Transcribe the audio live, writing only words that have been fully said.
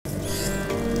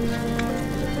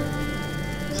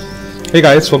Hey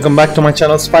guys, welcome back to my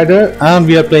channel SSpyderr, and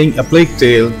we are playing A Plague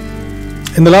Tale.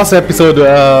 In the last episode,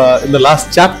 in the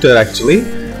last chapter actually,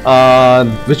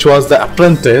 which was The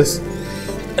Apprentice,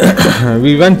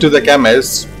 we went to the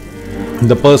chemist,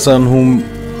 the person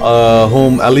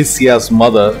whom Alicia's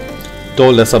mother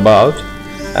told us about,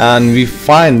 and we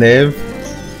found him,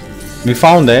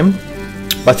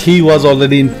 but he was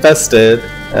already infested,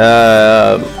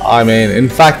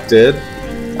 infected,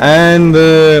 and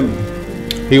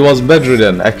he was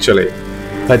bedridden actually.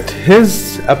 But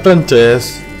his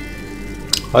apprentice,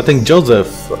 I think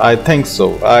Joseph, I think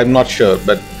so, I'm not sure,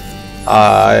 but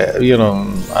I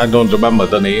don't remember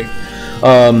the name.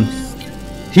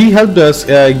 He helped us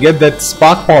get that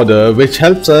spark powder, which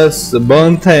helps us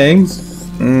burn things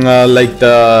like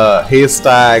the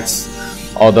haystacks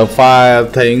or the fire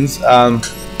things.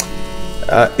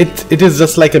 It is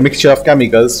just like a mixture of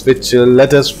chemicals which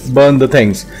let us burn the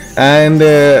things, and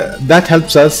that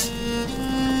helps us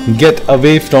get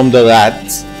away from the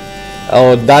rats,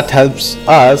 or that helps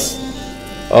us,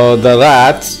 the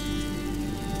rats.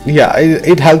 Yeah,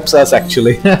 it helps us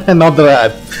actually. Not the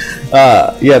rat.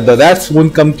 Yeah, the rats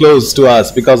won't come close to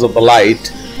us because of the light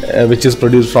which is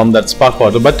produced from that spark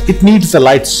powder, but it needs a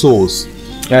light source.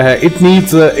 It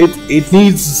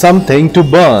needs something to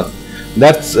burn.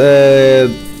 That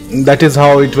is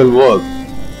how it will work.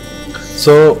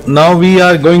 So now we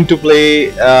are going to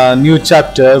play a new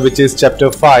chapter, which is chapter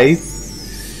 5,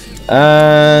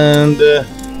 and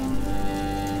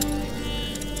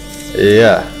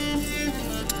yeah,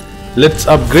 let's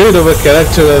upgrade our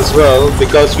character as well,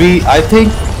 because I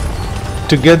think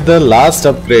to get the last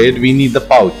upgrade we need the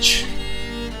pouch.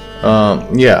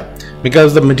 Yeah,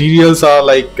 because the materials are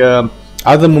like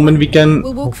at the moment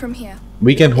We'll walk from here.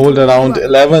 We can hold around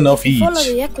 11 of each. Follow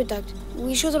the aqueduct.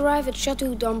 We should arrive at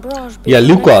Chateau d'Ambrage. Yeah,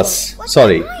 Lucas.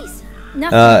 Sorry.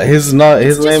 His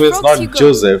name is not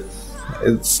Joseph.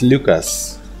 It's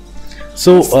Lucas.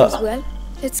 So well,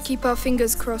 let's keep our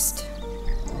fingers crossed.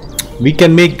 we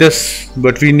can make this,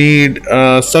 but we need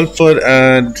sulfur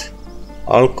and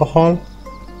alcohol.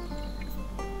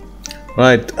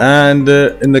 Right, and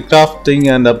in the crafting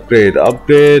and upgrade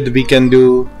we can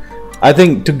do, I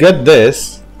think, to get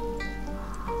this,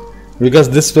 because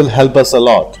this will help us a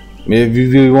lot.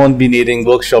 We won't be needing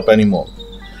workshop anymore.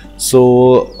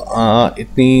 So it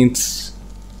needs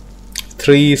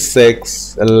 3,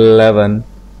 6, 11.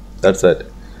 That's it.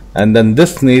 And then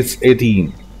this needs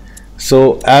 18.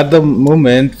 So at the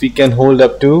moment we can hold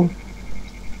up to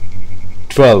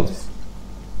 12.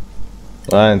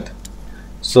 Right.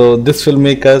 So this will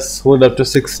make us hold up to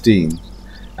 16.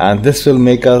 And this will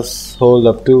make us hold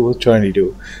up to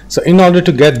 22. So in order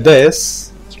to get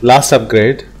this last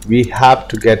upgrade, we have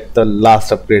to get the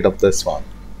last upgrade of this one.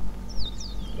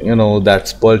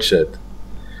 That's bullshit.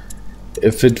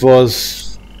 If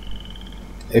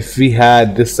we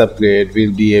had this upgrade,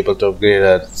 we'll be able to upgrade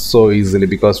it so easily,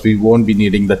 because we won't be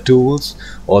needing the tools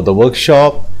or the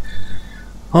workshop.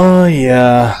 Oh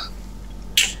yeah.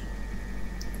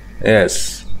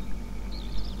 Yes.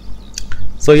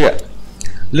 So yeah,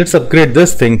 let's upgrade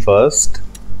this thing first,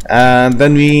 and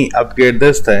then we upgrade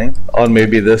this thing, or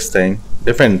maybe this thing.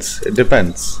 Depends. It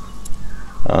depends.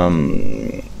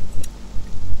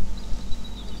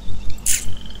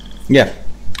 Yeah,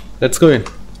 let's go in.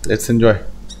 Let's enjoy.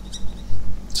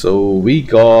 So we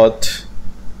got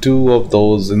 2 of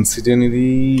those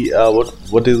incendiary.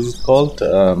 What is it called?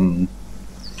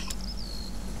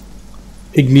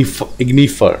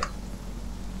 Ignifer.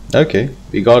 Okay,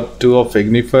 we got 2 of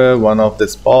ignifer, 1 of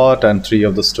this pot, and 3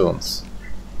 of the stones.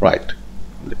 Right.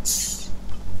 Let's.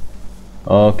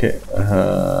 Okay.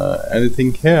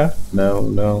 Anything here?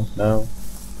 No.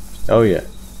 Oh yeah.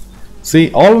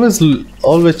 See, always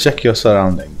check your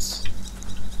surroundings.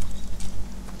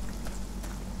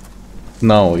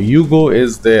 Now Hugo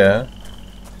is there.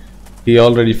 He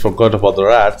already forgot about the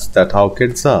rats. That's how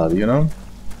kids are,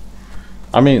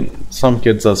 I mean, some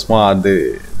kids are smart.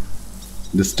 They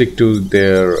stick to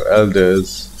their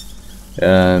elders,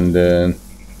 and they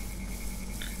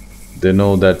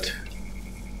know that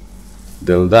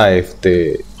they'll die if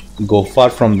they go far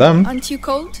from them. Aren't you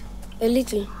cold? A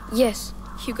little, yes.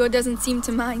 Hugo doesn't seem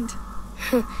to mind.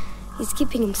 He's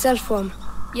keeping himself warm.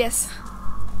 Yes,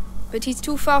 but he's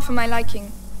too far for my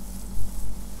liking.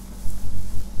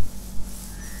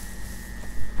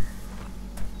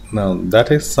 Now that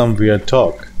is some weird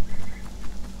talk.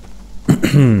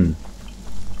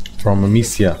 From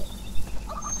Amicia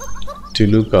to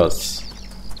Lucas.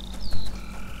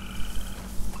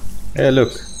 Hey,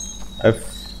 look,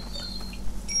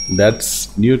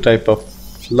 that's new type of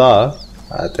flower.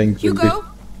 I think. Hugo,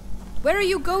 where are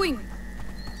you going?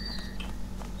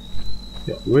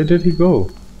 Yeah, where did he go?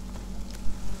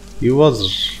 He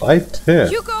was right here.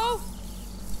 Hugo!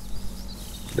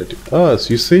 Us,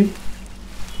 you see?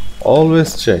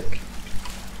 Always check.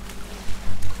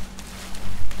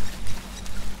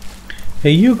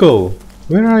 Hey Hugo,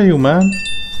 where are you, man?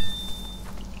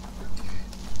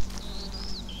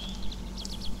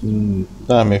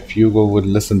 Damn, if Hugo would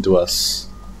listen to us,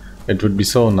 it would be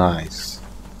so nice.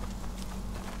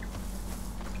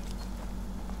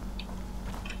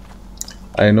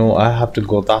 I know I have to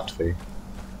go that way,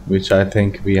 which I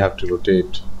think we have to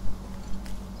rotate.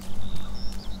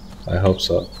 I hope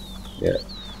so. Yeah.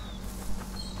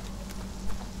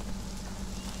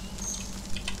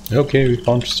 Okay, we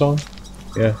found stone.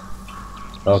 Yeah.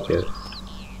 Okay.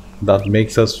 That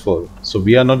makes us full. So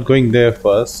we are not going there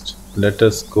first. Let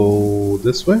us go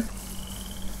this way.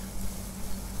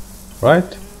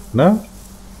 Right? No?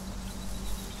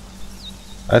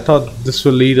 I thought this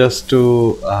will lead us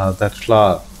to that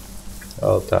flower.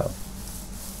 Oh, damn.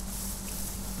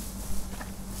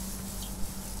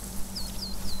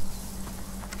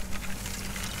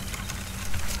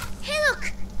 Hey,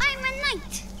 look! I'm a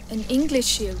knight! An English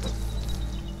shield.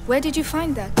 Where did you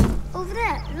find that? Over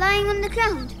there, lying on the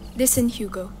ground. Listen,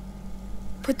 Hugo.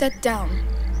 Put that down.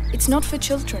 It's not for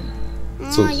children.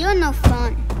 So- You're no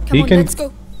fun. Come He on, can- let's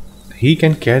go. He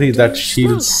can carry that you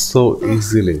shield smell so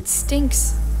easily. It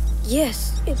stinks.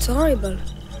 Yes, it's horrible.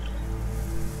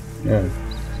 Yeah.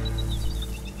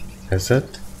 Is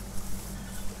it?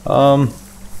 I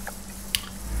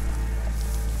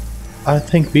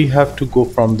think we have to go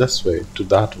from this way to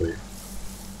that way.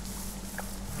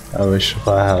 I wish if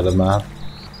I had a map.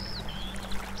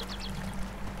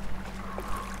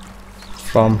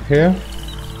 From here?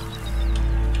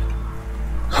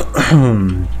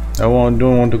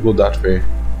 don't want to go that way.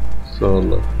 So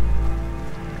look.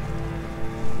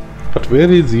 But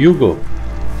where is Hugo?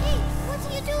 Hey, what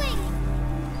are you doing?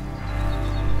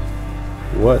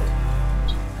 What?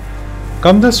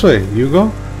 Come this way,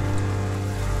 Hugo.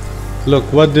 Look,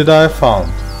 what did I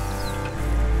found?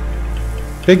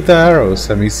 Pick the arrows,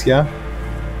 Amicia.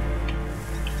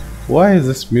 Why is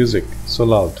this music so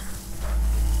loud?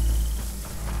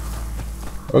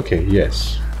 Okay,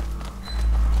 yes.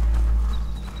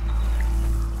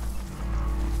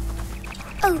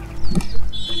 Oh,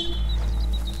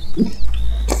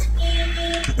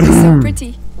 So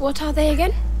pretty. What are they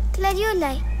again?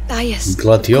 gladioli. Ah, yes.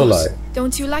 Gladioli.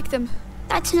 Don't you like them?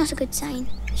 That's not a good sign.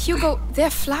 Hugo, they're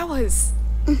flowers.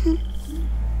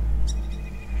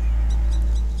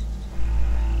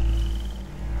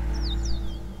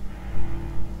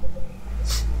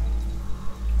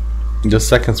 Just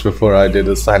seconds before I did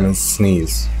a silent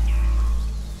sneeze.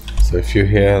 So if you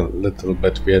hear a little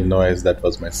bit weird noise, that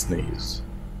was my sneeze.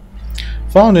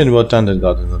 Found in botanical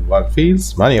gardens and wild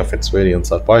fields, many of its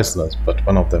variants are poisonous, but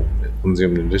one of them is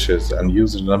consumed in dishes and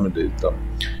used in remedies. The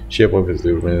shape of its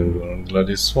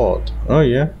bloody sword. Oh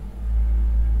yeah.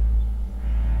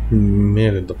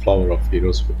 Made in the flower of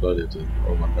heroes who blooded in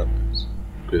Roman remedies.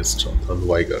 Great strength and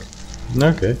vigor.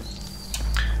 Okay.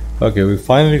 Okay, we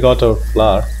finally got our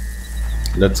flower.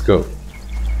 Let's go.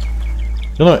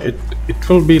 You know, it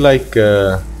will be like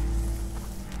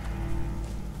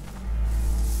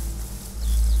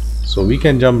so we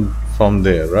can jump from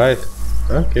there, right?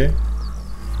 Okay.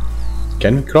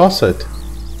 Can we cross it?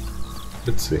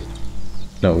 Let's see.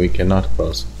 No, we cannot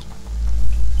cross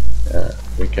it. Yeah,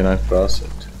 we cannot cross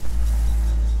it.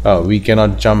 Oh, we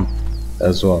cannot jump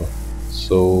as well.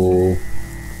 So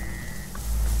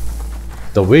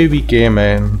the way we came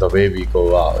in, the way we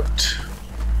go out.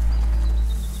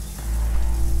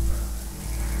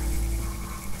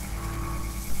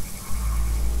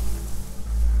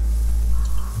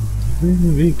 The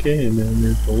way we came in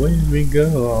is the way we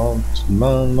go out.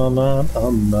 La la la la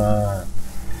la.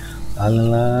 La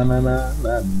la la la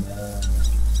la la.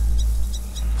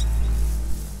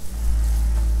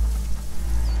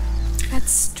 That's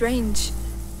strange.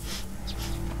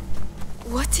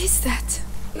 What is that?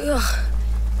 Ugh,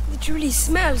 it really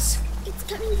smells. It's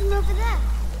coming from over there.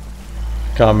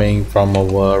 Coming from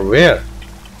over where?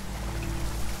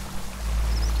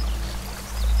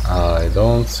 I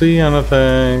don't see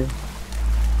anything.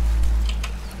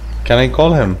 Can I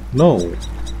call him? No.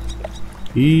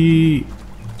 He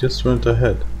just went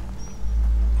ahead.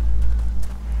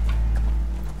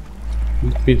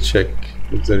 Let me check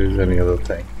if there is any other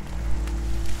thing.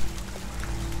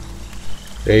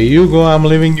 Hey Hugo, I'm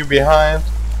leaving you behind.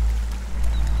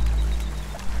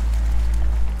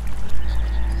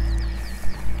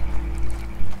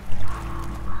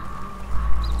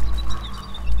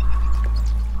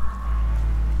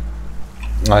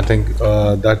 I think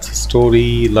that's a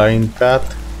storyline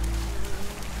path.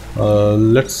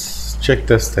 Let's check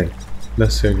this thing.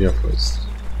 Let's check here first.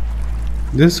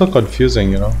 This is so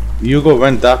confusing, you know. Hugo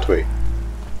went that way.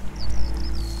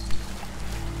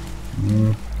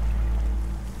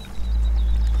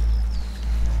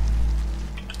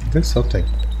 There's something.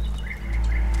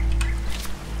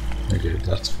 Okay,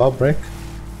 that's fabric.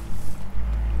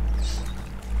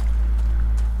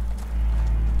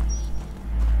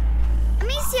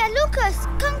 Amicia, Lucas,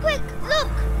 come quick, look!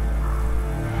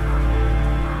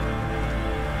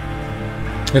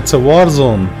 It's a war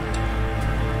zone.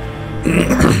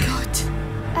 God,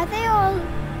 Are they all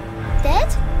dead?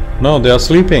 No, they are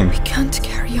sleeping. we can't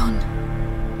carry on.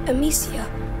 Amicia,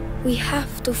 we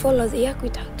have to follow the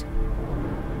aqueduct.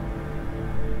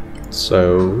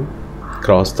 So,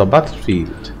 cross the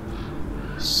battlefield.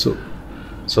 So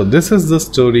this is the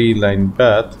storyline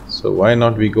path. So why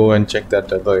not we go and check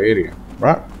that other area,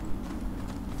 right?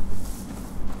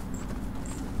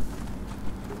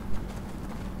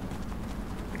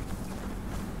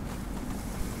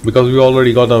 Because we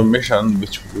already got a mission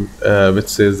which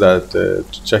says that to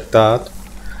check that.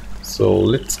 So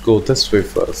let's go this way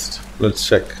first. Let's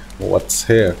check what's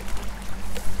here.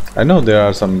 I know there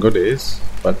are some goodies,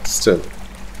 but still.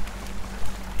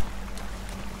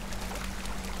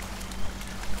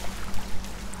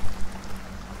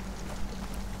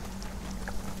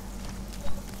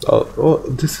 Oh,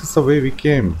 this is the way we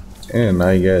came in,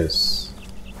 I guess.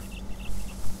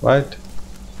 Right?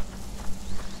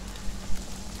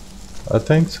 I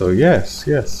think so. Yes,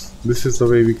 yes. This is the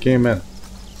way we came in.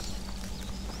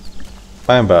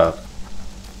 Bam bam.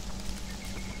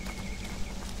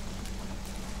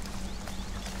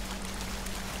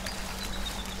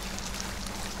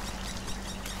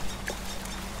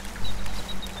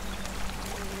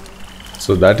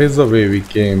 So that is the way we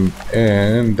came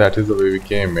in. That is the way we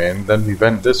came in. Then we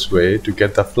went this way to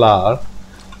get the flower,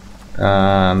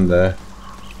 and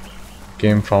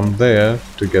came from there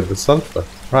to get the sulfur.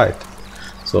 Right.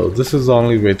 So this is the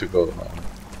only way to go now.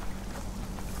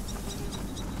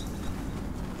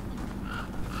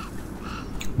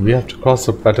 We have to cross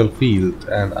the battlefield,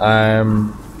 and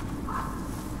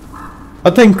I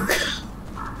think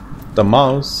the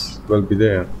mouse will be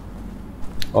there.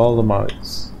 All the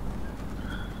mice.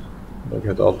 Look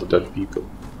at all the dead people.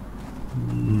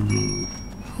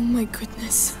 Oh my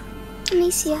goodness.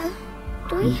 Amicia,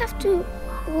 do we have to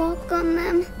walk on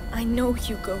them? I know,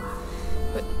 Hugo,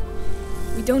 but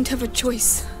we don't have a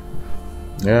choice.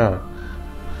 Yeah.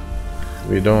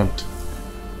 We don't.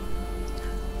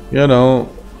 You know,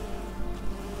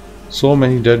 so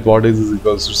many dead bodies is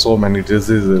equals to so many Do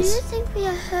diseases. you think we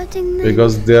are hurting them?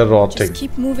 Because they're rotting. Just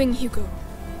keep moving, Hugo.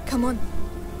 Come on.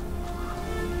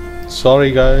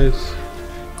 Sorry guys.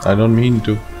 I don't mean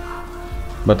to.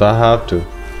 But I have to.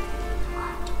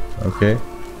 Okay.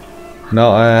 Now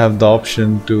I have the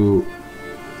option to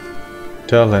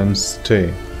tell him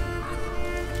stay.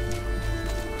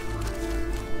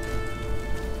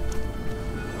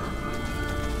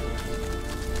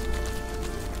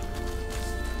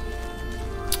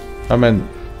 I mean,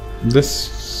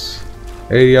 this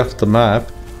area of the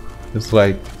map is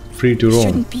like free to roam.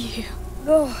 Shouldn't be here.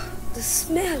 Oh, the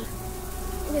smell.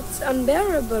 It's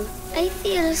unbearable. I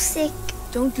feel sick.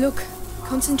 Don't look.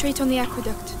 Concentrate on the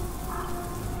aqueduct.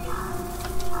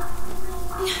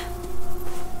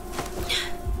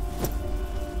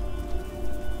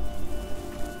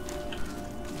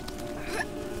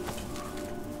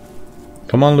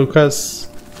 Come on, Lucas.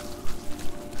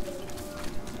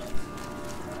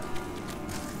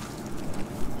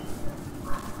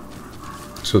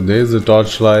 So there's the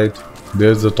torchlight.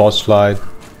 There's the torchlight.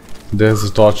 There's the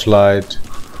torchlight.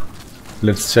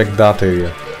 Let's check that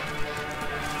area.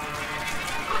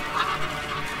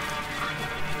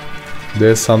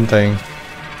 There's something.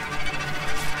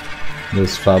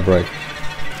 There's fabric.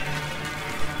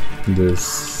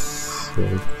 This.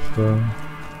 Okay.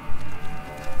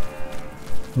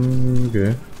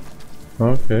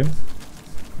 Okay.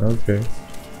 Okay.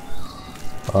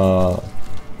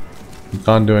 You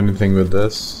can't do anything with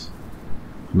this.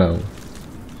 No.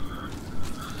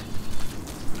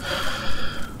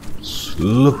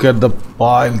 Look at the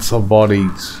piles of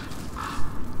bodies.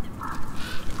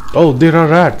 Oh, there are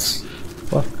rats.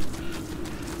 What?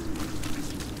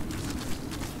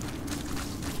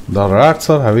 The rats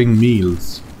are having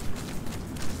meals.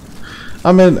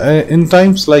 I mean, in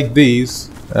times like these,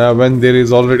 when there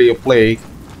is already a plague,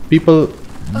 people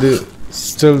they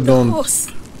still don't.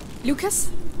 Horse. Lucas?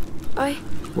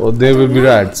 Oh, there will be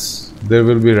rats. There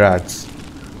will be rats.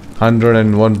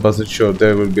 101% sure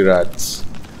there will be rats.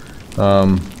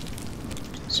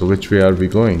 So which way are we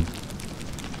going?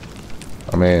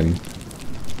 I mean,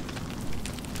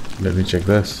 Let me check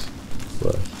this.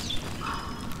 Well,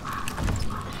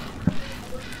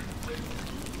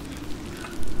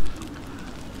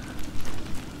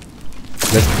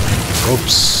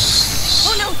 oops.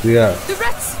 Oh no! Yeah. The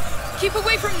rats! Keep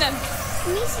away from them!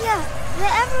 Amicia,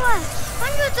 they're everywhere.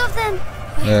 Hundreds of them.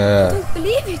 Yeah. I don't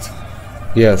believe it!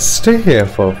 Yes, stay here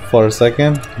for a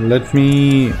second. Let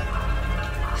me.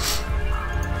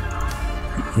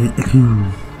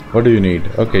 What do you need?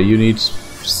 Okay, you need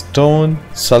stone,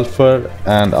 sulfur,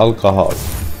 and alcohol.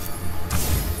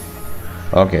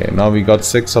 Okay, now we got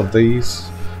 6 of these.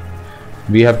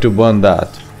 We have to burn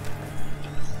that.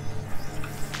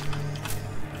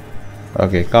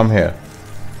 Okay, come here.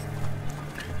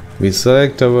 We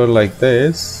select our like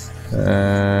this,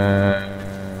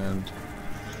 and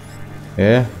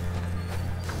yeah.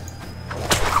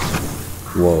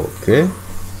 Whoa, okay.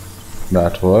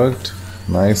 That worked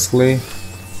nicely.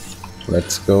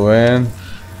 Let's go in.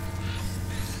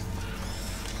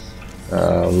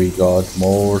 We got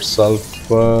more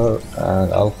sulfur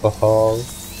and alcohol.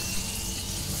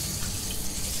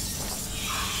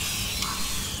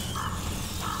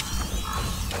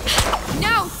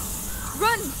 Now!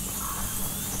 Run!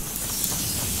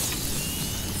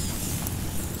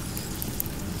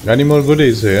 Any more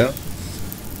goodies here?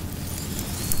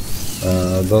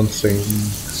 Don't think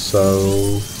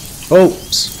so.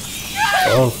 Oops!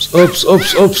 Oops! Oops!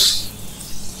 Oops! Oops!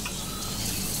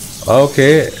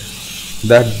 Okay,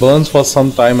 that burns for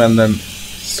some time and then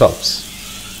stops.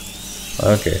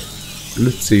 Okay,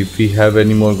 let's see if we have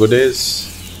any more goodies.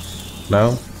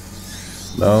 No,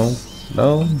 no,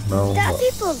 no, no. There are No.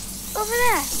 people over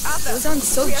there. Those aren't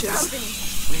soldiers.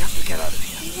 We have to get out of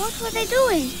here. What were they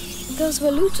doing? Those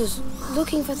were looters,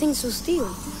 looking for things to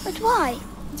steal. But why?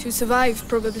 To survive,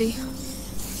 probably.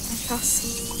 Like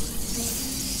us.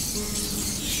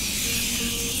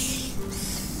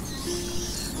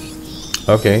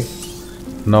 Okay,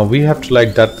 now we have to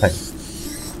light that thing.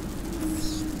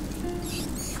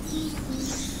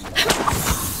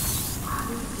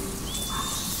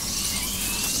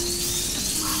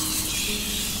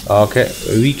 Okay,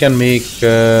 we can make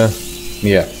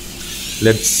yeah,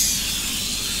 let's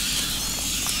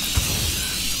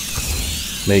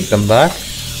make them back,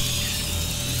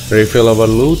 refill our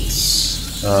loots.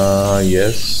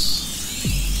 Yes,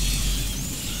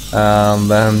 and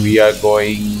then we are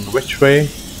going which way?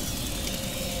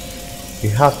 We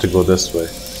have to go this way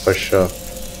for sure.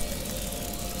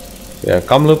 Yeah,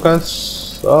 come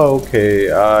Lucas. Oh,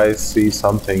 okay, I see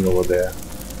something over there.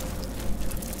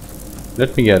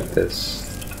 Let me get this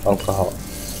alcohol.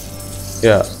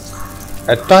 Yeah,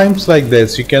 at times like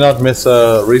this you cannot miss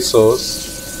a resource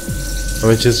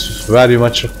which is very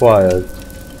much required.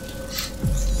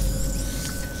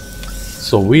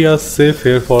 So we are safe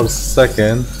here for a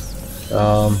second.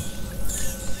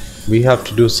 We have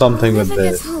to do something with Never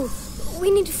get this. through. We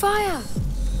need fire.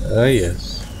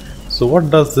 Yes. So what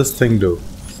does this thing do?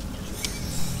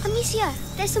 Amicia,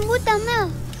 there's some wood down there.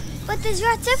 But there's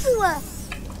rats everywhere.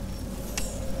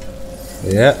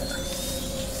 Yeah.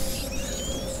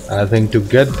 I think to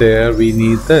get there we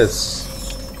need this.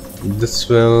 This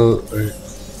will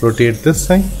rotate this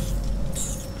thing?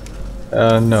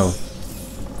 No.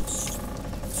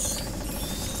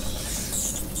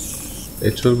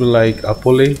 It will be like a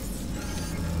pulley.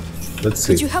 Let's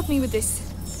see. Could you help me with this?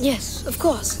 Yes, of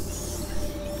course.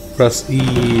 Press E.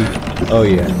 Oh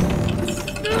yeah.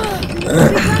 We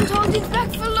can't hold it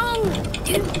back for long.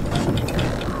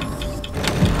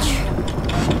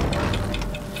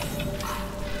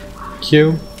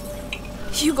 Q.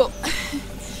 Hugo,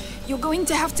 you're going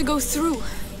to have to go through.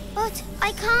 But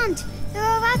I can't. There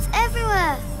are rats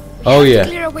everywhere. Oh yeah.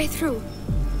 Clear a way through.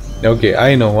 Okay,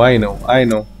 I know.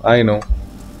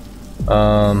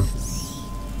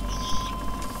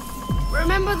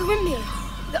 Remember the windmill?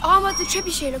 The arm of the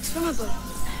trebuchet looks flammable.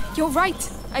 You're right.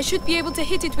 I should be able to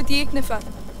hit it with the ignifer.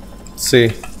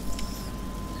 See.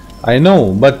 I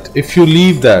know, but if you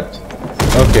leave that.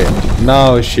 Okay,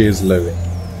 now she is living.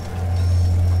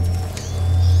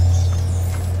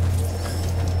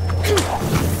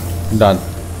 Done.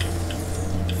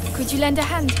 Could you lend a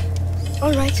hand?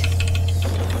 All right.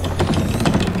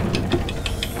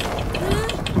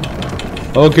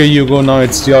 Okay, you go now.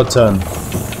 It's your turn.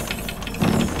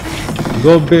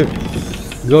 Go, babe.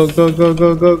 Go.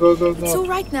 It's all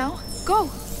right now. Go.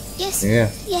 Yes. Yeah.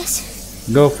 Yes.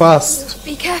 Go fast.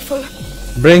 Be careful.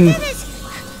 Bring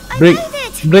I made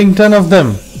it. bring 10 of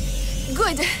them.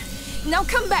 Good. Now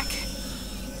come back.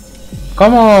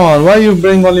 Come on. Why you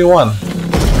bring only one?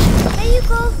 There you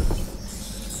go.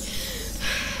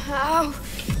 Ow,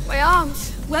 my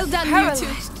arms. Well done, you two.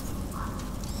 Paralyzed.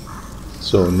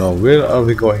 So now where are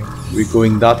we going? We're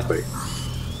going that way.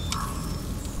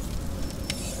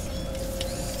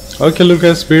 Okay,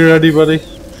 Lucas, be ready, buddy.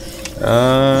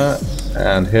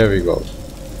 And here we go.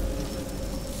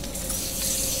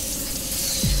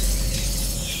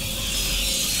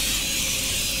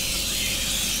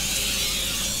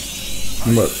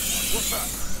 What? What's that?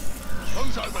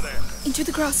 Who's over there? Into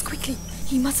the grass, quickly.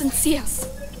 He mustn't see us.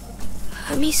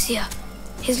 Amicia,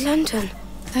 his lantern.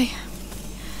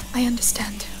 I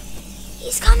understand.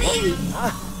 He's coming.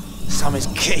 Some is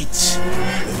kids.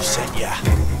 Who sent ya?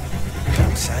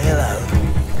 Come say hello.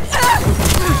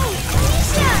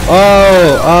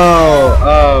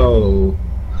 Oh.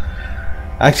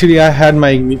 Actually, I had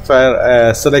my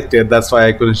ignifier selected. That's why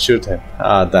I couldn't shoot him.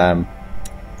 Ah, damn.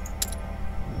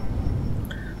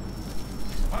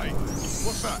 Hey,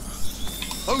 what's that?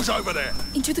 Who's over there?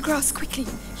 Into the grass, quickly.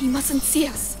 He mustn't see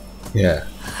us. Yeah.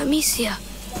 Amicia,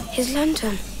 his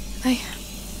lantern.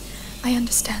 I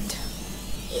understand.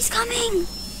 He's coming.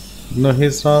 No,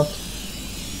 he's not.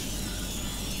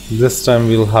 This time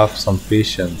we'll have some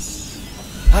patience.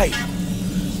 Hey,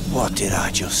 what did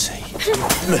I just see?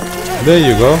 There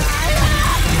you go.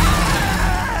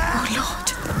 Oh,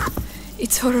 Lord.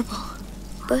 It's horrible.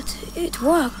 But it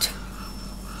worked.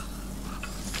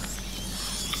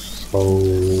 So,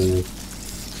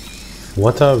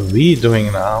 what are we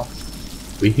doing now?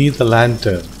 We need the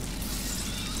lantern.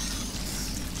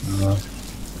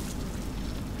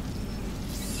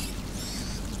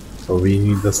 So we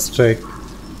need the stick.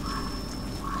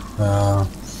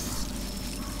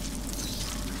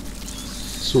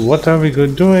 So what are we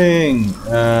doing?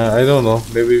 I don't know.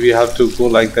 Maybe we have to go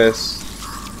like this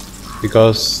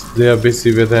because they are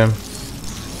busy with him.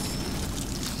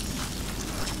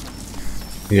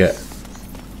 Yeah.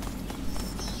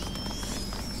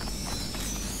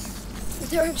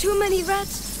 There are too many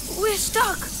rats. We're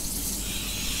stuck.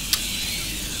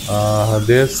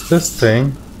 There's this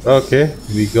thing. Okay,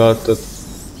 we got the.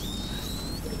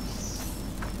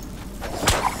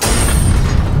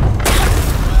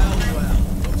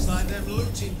 Looks like them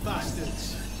looting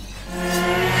bastards.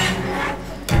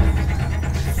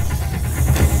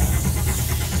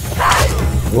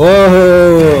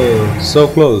 Whoa! So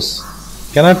close.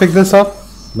 Can I pick this up?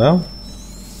 No?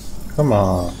 Come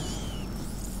on.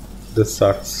 This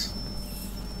sucks.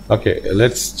 Okay,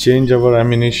 let's change our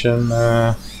ammunition.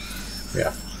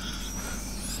 Yeah.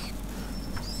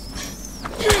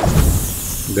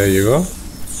 There you go.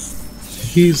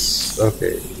 He's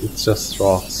okay. It's just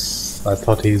rocks. I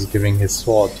thought he's giving his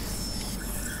sword,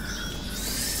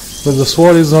 but the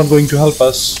sword is not going to help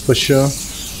us for sure.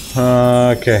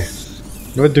 Okay,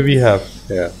 what do we have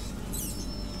here?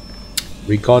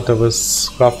 We got our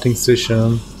crafting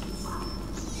station.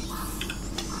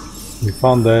 We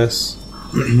found this.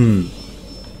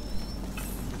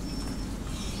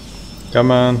 Come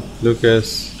on,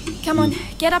 Lucas. Come on,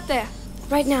 get up there.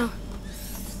 Right now.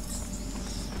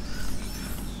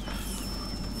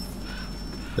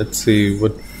 Let's see,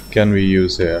 what can we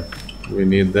use here? We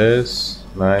need this.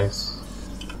 Nice.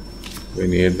 We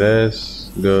need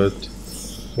this. Good.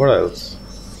 What else?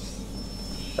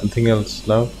 Anything else?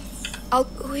 No?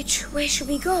 Which way should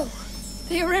we go?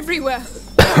 They are everywhere.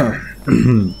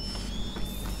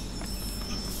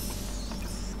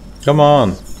 Come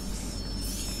on.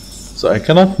 So I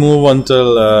cannot move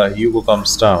until Hugo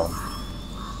comes down.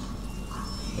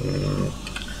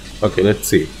 Okay, let's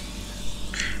see.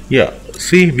 Yeah,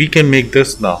 see, we can make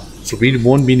this now. So we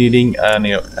won't be needing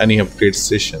any upgrade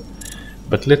station.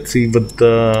 But let's see with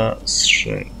the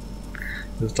string.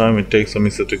 This time it takes a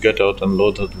missile to get out and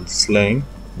load the sling.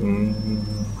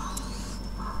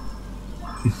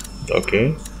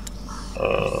 Okay.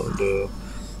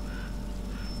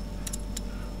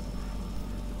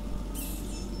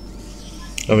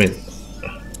 I mean,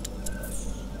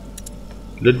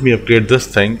 let me upgrade this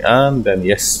thing and then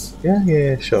yes.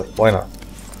 Yeah, sure. Why not?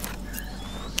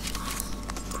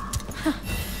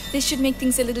 This should make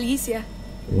things a little easier.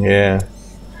 Yeah.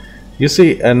 You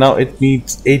see, now it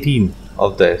needs 18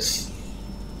 of this.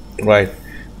 Right.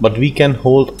 But we can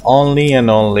hold only and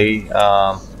only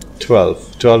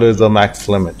 12. 12 is the max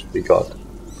limit we got.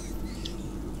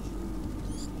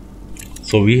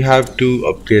 So we have to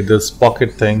upgrade this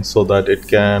pocket thing so that it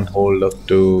can hold up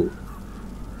to.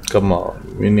 Come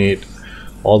on, we need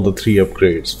all the 3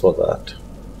 upgrades for that.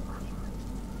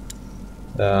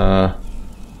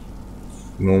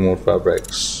 No more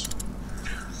fabrics.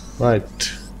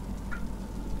 Right.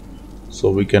 So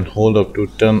we can hold up to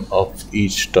 10 of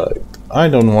each type. I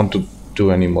don't want to do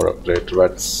any more upgrade.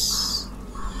 Let's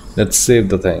save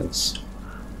the things.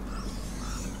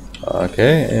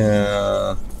 Okay.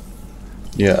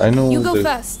 Yeah, I know. You go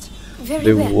first. Very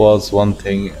There well. was one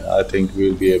thing. I think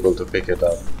we'll be able to pick it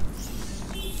up.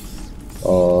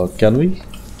 Can we?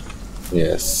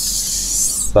 Yes.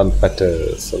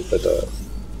 Salpeter.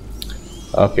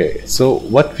 Okay, so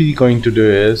what we're going to do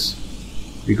is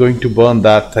we're going to burn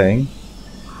that thing.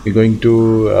 We're going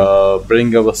to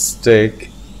bring our stick.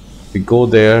 We go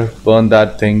there, burn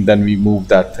that thing, then we move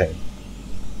that thing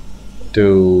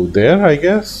to there, I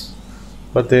guess.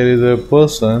 But there is a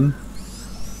person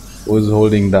who is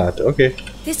holding that. Okay.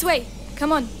 This way.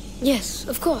 Come on. Yes,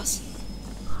 of course.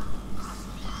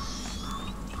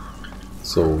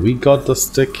 So we got the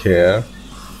stick here.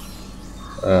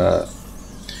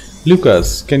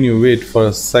 Lucas, can you wait for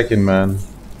a second, man?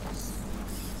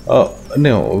 Oh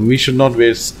no, we should not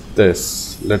waste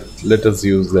this. Let us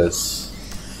use this,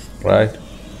 right?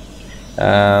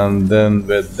 And then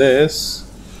with this,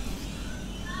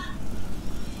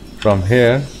 from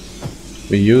here,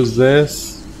 we use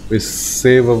this. We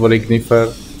save our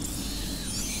ignifer.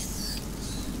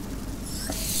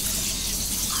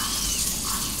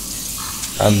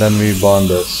 And then we burn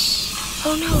this.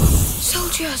 Oh no,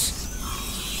 soldiers!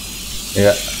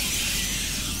 Yeah,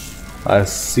 I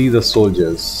see the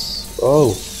soldiers.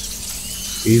 Oh,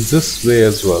 he's this way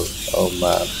as well. Oh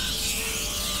man.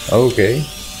 Okay.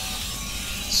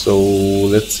 So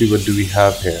let's see, what do we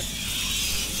have here?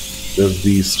 There's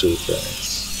these two things.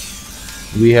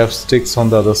 We have sticks on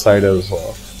the other side as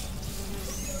well.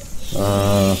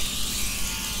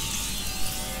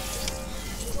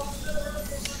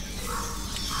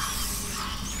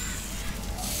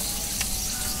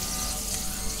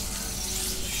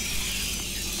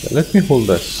 Let me hold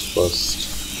this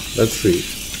first. Let's see.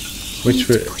 Which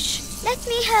way? Push. Let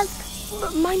me help.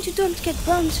 But mind you don't get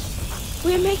burned.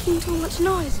 We're making too much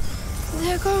noise.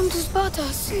 They're going to spot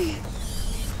us.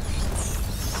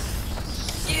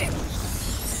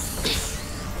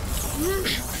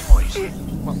 Noise.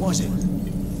 What was it?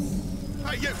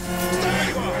 Hey, you! Stay where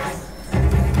you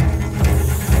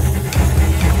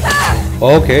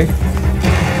are! Okay.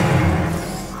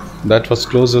 That was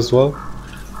close as well.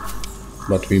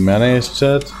 But we managed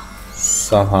it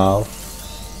somehow.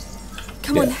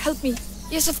 Come on, help me.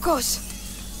 Yes, of course.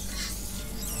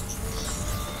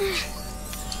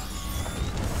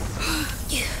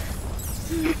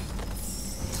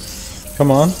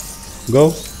 Come on,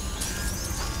 go.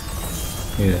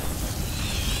 Yeah.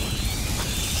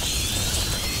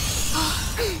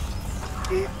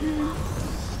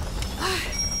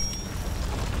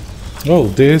 Oh,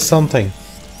 there is something.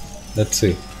 Let's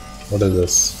see. What is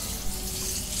this?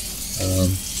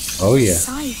 Oh yeah,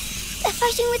 Scythe. They're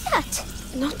fighting with that.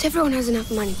 Not everyone has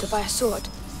enough money to buy a sword.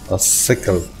 a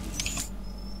sickle.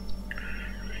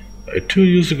 2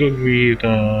 years ago we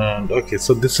okay,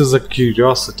 so this is a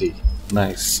curiosity.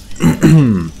 Nice.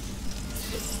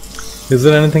 Is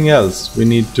there anything else we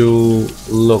need to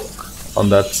look on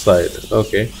that side?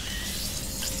 Okay.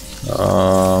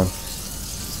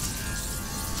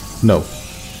 No.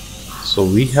 So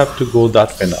we have to go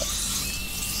that way now.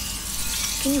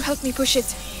 Can you help me push it?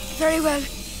 Very well.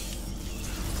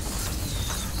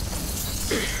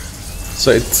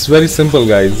 So it's very simple,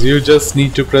 guys. You just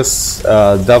need to press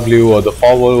W or the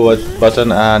forward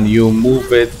button and you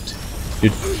move it.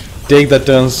 You take the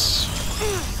turns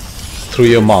through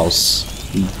your mouse.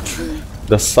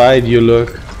 The side you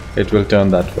look, it will turn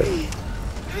that way.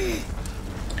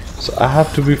 So I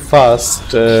have to be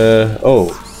fast.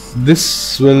 Oh,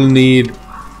 this will need...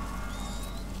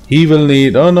 He will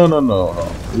need... Oh,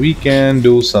 no. We can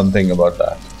do something about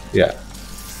that. Yeah.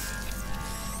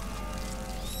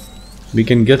 We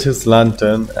can get his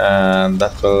lantern and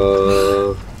that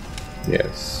will...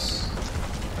 Yes.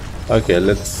 Okay,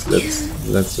 let's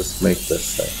just make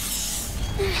this thing.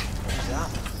 I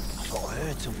thought I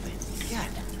heard something. Yeah.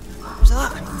 What was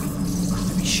that?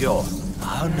 To be sure.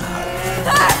 Oh no.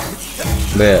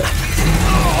 There.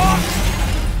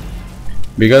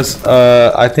 Because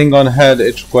I think on head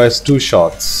it requires 2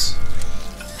 shots.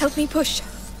 Help me push.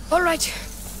 All right.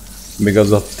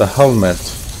 Because of the helmet.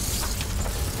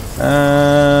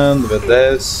 And with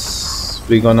this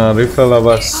we're gonna refill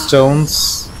our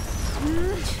stones.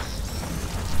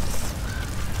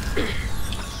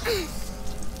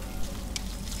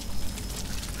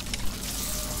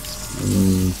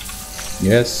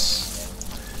 Yes.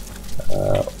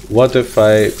 What if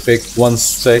I pick 1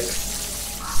 stick,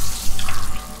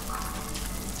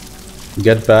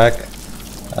 get back,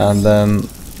 and then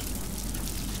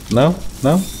no.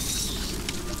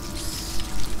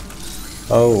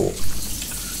 Oh,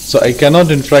 so I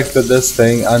cannot interact with this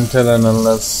thing until and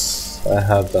unless I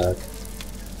have that.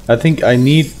 I think I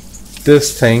need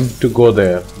this thing to go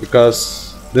there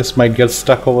because this might get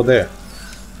stuck over there.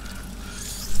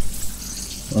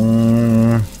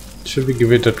 Should we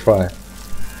give it a try?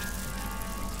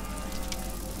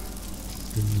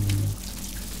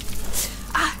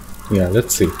 Yeah,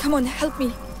 let's see. Come on, help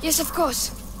me. Yes, of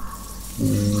course.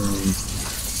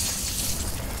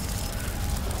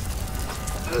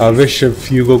 I wish if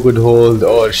Hugo could hold,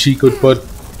 or she could put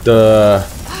the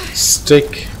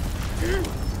stick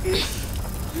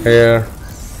here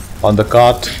on the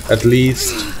cart at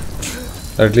least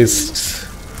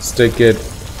stick it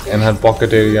in her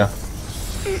pocket area.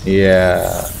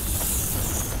 Yeah.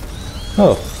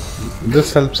 Oh,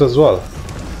 this helps as well.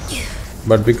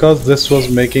 But because this was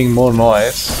making more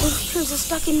noise, Those wheels are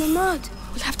stuck in the mud.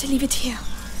 We'll have to leave it here.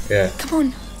 yeah. Come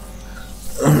on.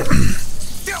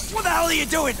 What the hell are you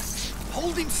doing?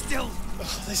 Hold him still.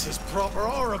 Oh, this is proper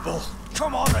horrible.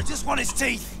 Come on, I just want his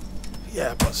teeth.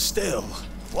 Yeah, but still.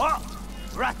 What?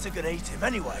 Rats are gonna eat him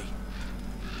anyway.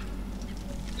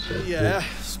 Yeah,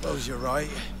 suppose you're right.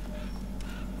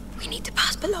 We need to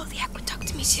pass below the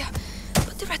aqueduct, monsieur.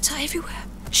 But the rats are everywhere.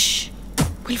 Shh.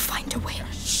 We'll find a way.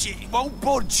 Shit, he won't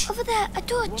budge. Over there, a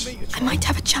torch. I might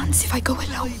have a chance if I go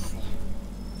alone.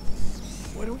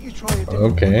 Why don't you try it?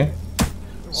 Okay.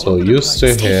 So you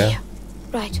stay here.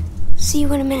 Right. See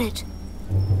you in a minute.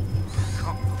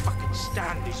 Can't fucking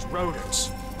stand these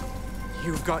rodents.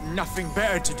 You've got nothing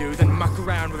better to do than muck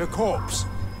around with a corpse.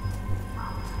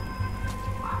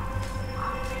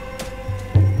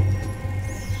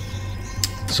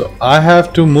 So I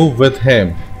have to move with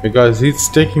him because he's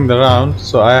sticking around,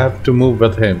 so I have to move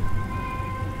with him.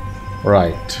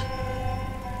 Right.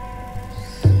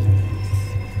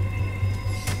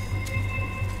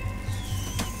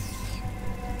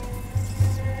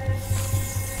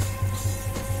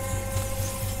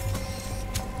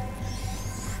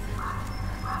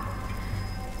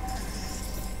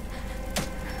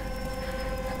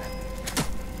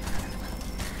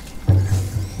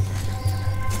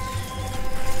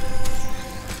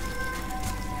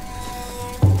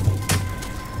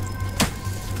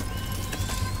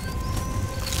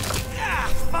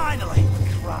 Finally!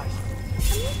 Christ.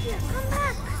 Amicia, come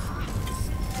back.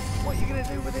 What are you gonna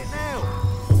do with it now?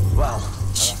 Well,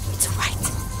 Shh, it's alright.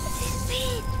 This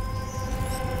bed.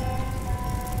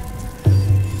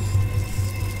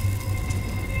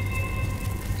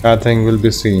 I think we'll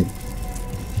be seen.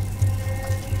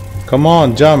 Come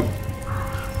on, jump!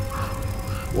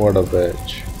 What a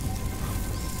bitch.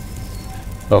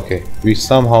 Okay, we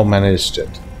somehow managed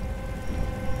it.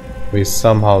 We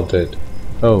somehow did.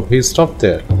 Oh, he stopped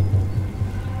there.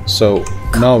 So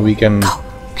now we can. Go.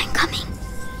 I'm coming.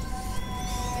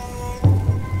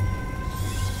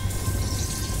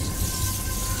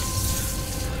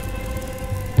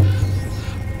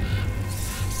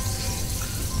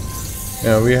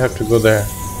 Yeah, we have to go there.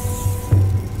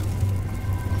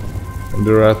 And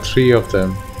there are 3 of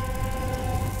them.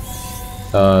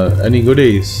 Any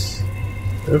goodies?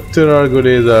 If there are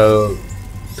goodies, I'll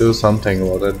do something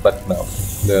about it, but no,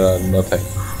 there are nothing.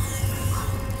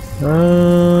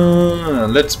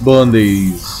 Let's burn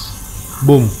these.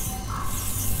 Boom.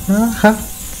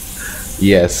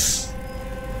 Yes.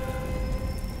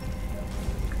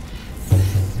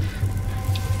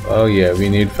 Oh yeah, we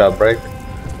need fabric.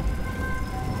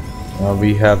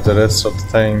 We have the rest of the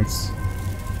things.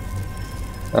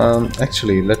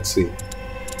 Actually, let's see.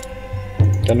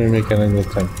 Can we make another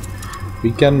thing?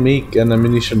 We can make an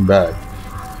ammunition bag.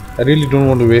 I really don't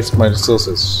want to waste my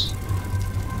resources.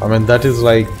 I mean, that is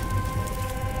like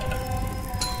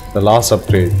the last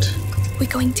upgrade. We're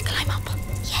going to climb up.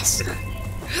 Yes.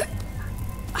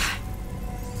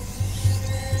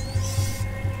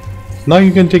 Now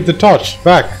you can take the torch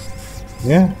back.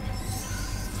 Yeah.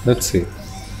 Let's see.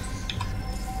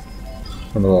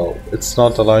 No, it's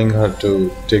not allowing her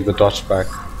to take the torch back.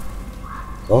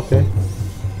 Okay.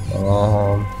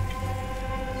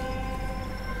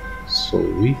 So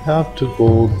we have to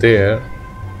go there,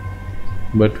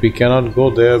 but we cannot go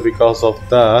there because of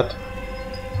that.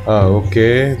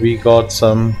 Okay, we got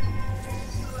some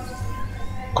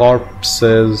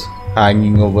corpses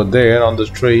hanging over there on the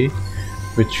tree,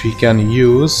 which we can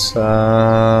use.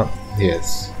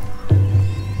 Yes.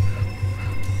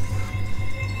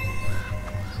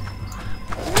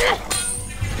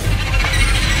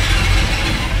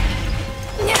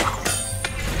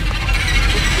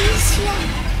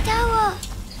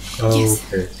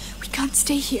 Okay. We can't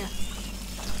stay here.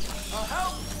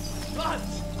 Help!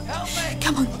 Lads, help me!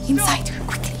 Come on, inside,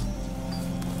 quickly.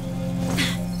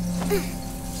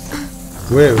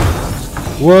 Whoa.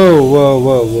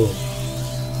 Whoa.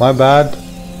 My bad.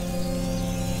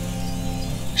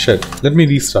 Shit. Let me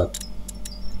restart.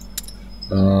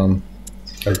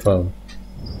 Confirm.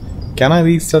 Can I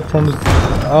restart from the...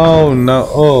 Oh no,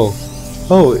 oh,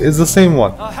 it's the same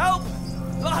one. Help!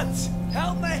 Lads,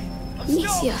 help me!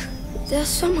 Amicia, there's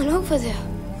someone over there.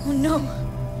 Oh no.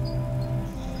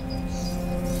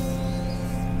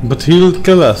 But he'll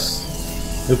kill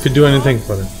us if we do anything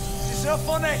for him. It's so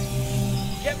funny!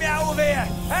 Get me out of here!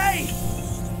 Hey!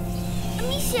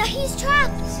 Amicia, he's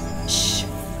trapped. Shh.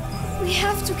 We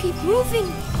have to keep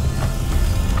moving.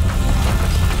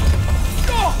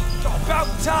 Oh, about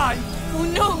time! Oh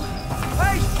no.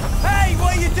 Hey! Hey!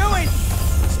 What are you doing?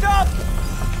 Stop!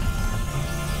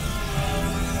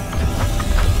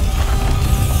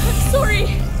 I'm sorry.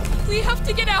 We have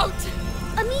to get out.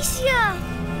 Amicia!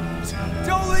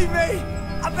 Don't leave me!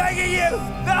 I'm begging you!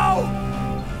 No!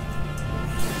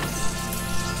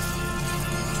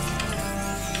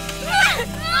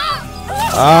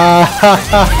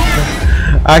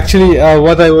 Actually,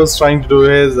 what I was trying to do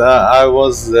is I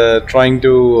was trying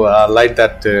to light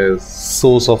that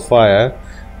source of fire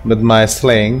with my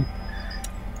sling.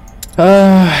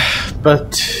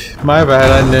 But my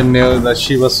bad, I didn't know that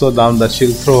she was so dumb that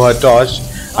she'll throw her torch.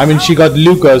 I mean, she got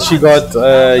Lucas, she got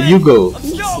Hugo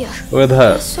Amicia, with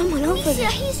her. there's someone over Amicia, there.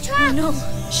 he's trapped. No.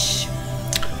 Shh.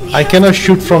 I cannot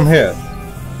shoot from here.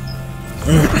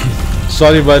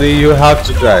 Sorry, buddy, you have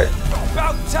to die.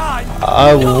 About time!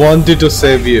 I wanted to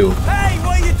save you. Hey!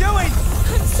 What are you doing?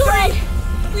 I'm sorry.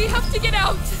 We have to get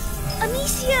out.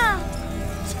 Amicia!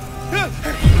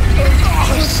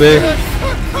 Save.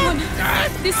 Come on.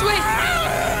 This way.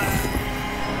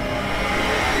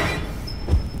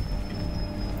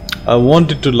 I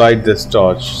wanted to light this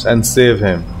torch and save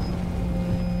him.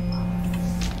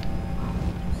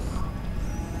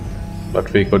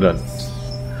 But we couldn't.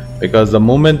 Because the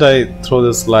moment I throw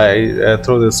this light,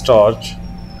 throw this torch,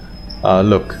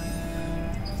 look.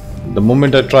 The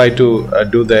moment I try to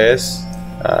do this,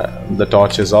 the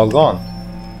torch is all gone.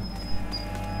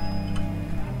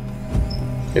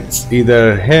 It's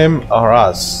either him or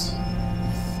us.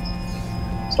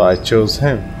 So I chose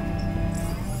him.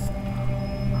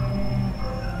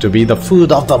 To be the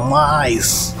food of the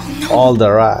mice. Oh, no. All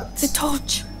the rats. The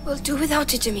torch. We'll do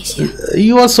without it, Amicia.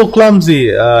 You are so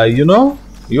clumsy, you know?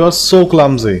 You are so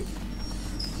clumsy.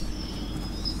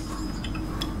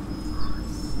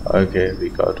 Okay, we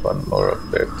got one more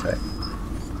upgrade thing.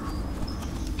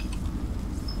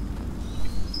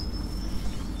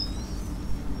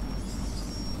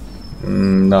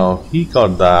 No, he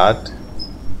got that.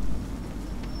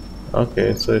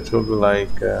 Okay, so it will be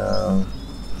like...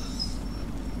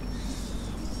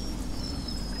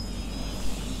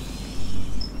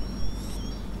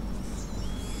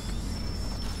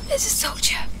 There's a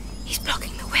soldier. He's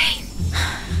blocking the way.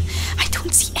 I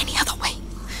don't see any other way.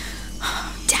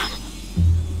 Damn.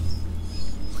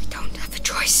 We don't have a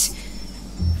choice.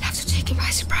 We'll have to take him by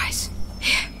surprise.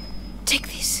 Here, take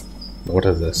this. What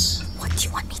is this? What do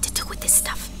you want me to do with this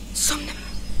stuff? Somnum.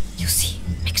 You see,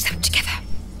 mix them together.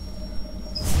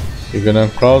 You're gonna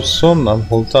crouch Somnum,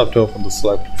 hold tab to open the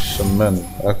selection menu.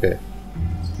 Okay.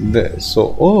 There,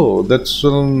 so, oh, that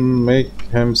will make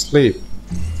him sleep.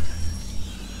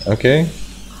 Okay.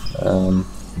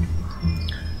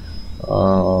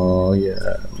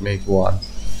 Yeah, make one.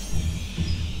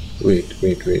 Wait.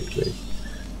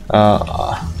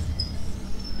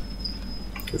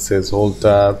 It says hold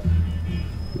tab,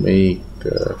 make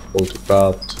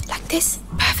photograph. Like this?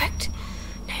 Perfect.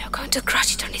 Now you're going to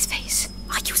crush it on his face.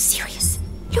 Are you serious?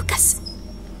 Lucas?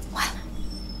 Well,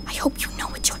 I hope you know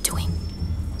what you're doing.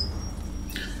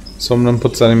 Somnum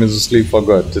puts enemies to sleep for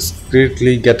good.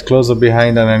 Discreetly get closer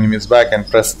behind an enemy's back and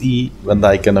press E when the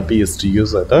icon appears to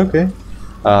use it. Okay.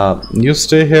 You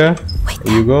stay here. Wait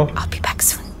You there. go. I'll be back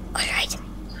soon. Alright.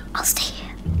 I'll stay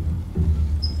here.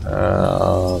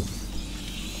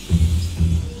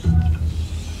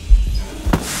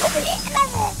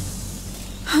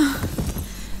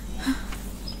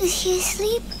 Is he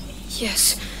asleep?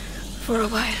 Yes, for a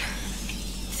while.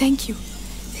 Thank you.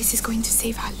 This is going to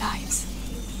save our lives.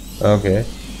 Okay.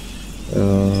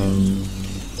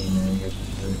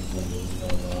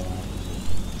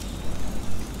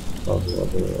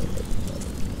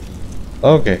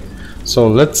 Okay. So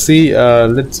let's see.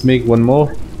 Let's make one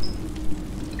more.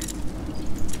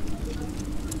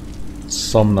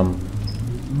 Somnum.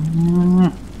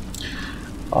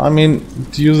 I mean,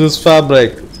 to use this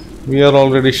fabric. We are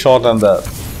already short on that.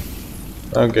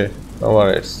 Okay, no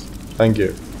worries. Thank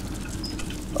you.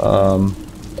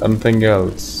 Anything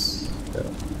else? Yeah.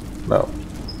 No.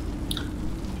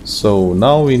 So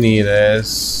now we need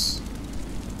is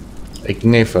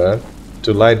ignifer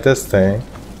to light this thing.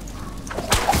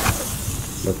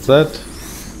 That's it.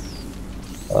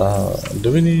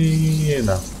 Do we need...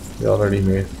 No, we already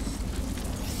made.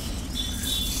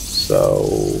 So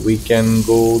we can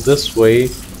go this way.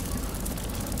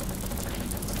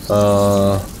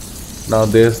 Now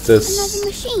there's this... Another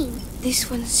machine. This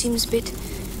one seems a bit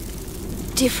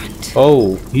different.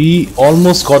 Oh, he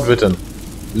almost got bitten.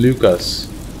 Lucas.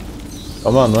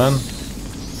 Come on, man.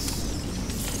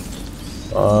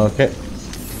 Okay.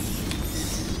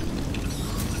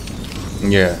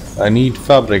 Yeah, I need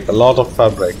fabric, a lot of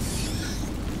fabric.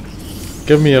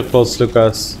 Give me your clothes,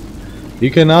 Lucas. You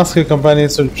can ask your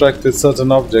companions to interact with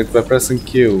certain object by pressing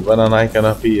Q when an icon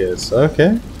appears.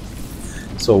 Okay.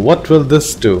 So what will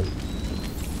this do?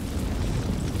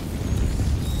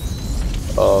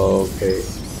 Okay.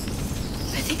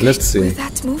 I think Let's see. With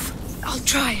that move, I'll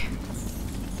try.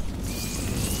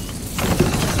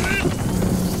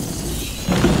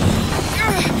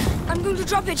 I'm going to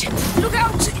drop it. Look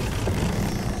out!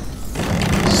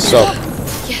 Stop.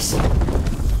 Yes.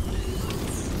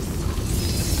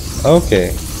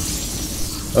 Okay.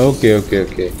 Okay.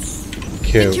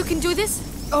 Think you can do this?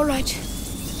 All right.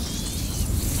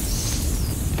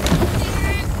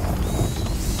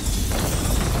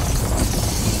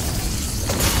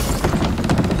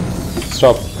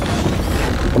 Stop.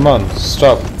 Come on,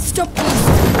 stop. Stop, please.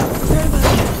 Very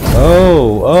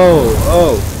well.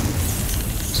 Oh.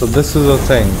 So this is a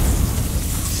thing.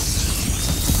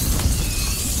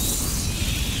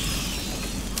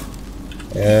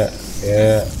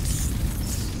 Yeah.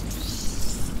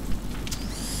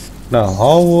 Now,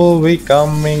 how will we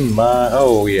coming by?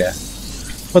 Oh, yeah.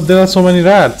 But there are so many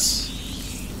rats.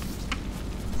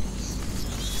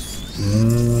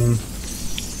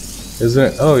 Is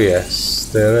there? Oh, yes,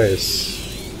 there is.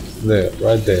 There,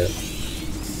 right there.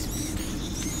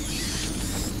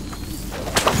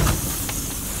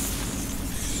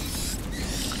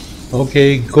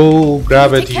 Okay, go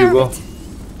grab it, Take care Hugo. of it.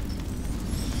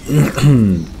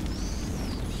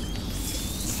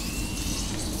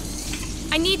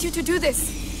 I need you to do this.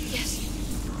 Yes.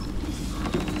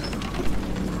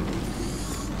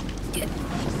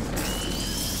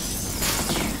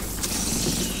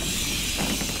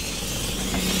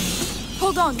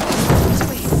 Hold on. This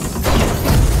way.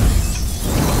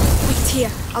 Wait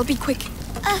here. I'll be quick.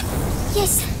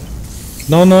 Yes.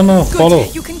 No, Good. follow.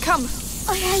 You can come.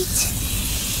 All right.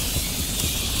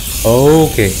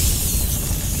 Okay.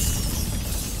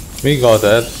 We got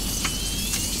that.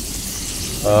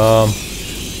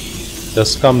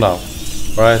 Just come now.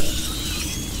 Right.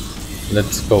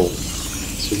 Let's go.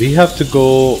 So we have to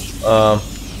go,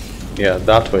 yeah,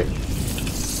 that way.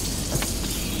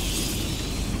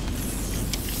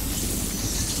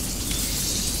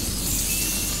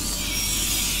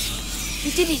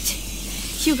 We did it.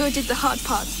 Hugo did the hard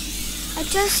part. I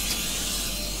just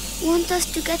want us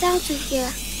to get out of here.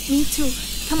 Me too.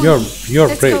 Come on. You're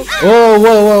Let's brave. go. Oh,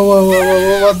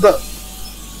 whoa, what the?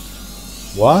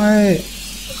 Why?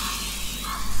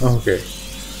 Okay.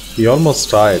 He almost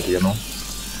died, you know.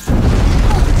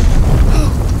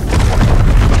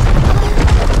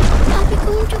 Are we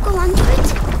going to go under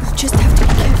it? We'll just have to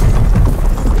be careful.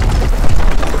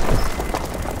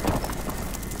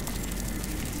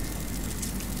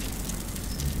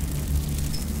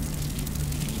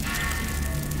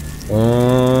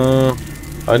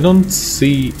 I don't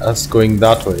see us going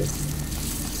that way.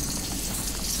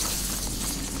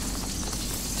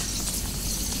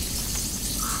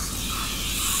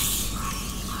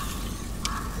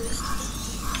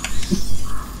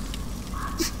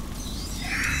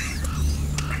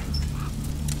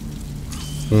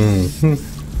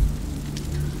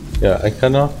 Yeah, I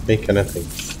cannot make anything.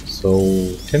 So,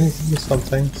 can you give me some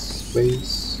things,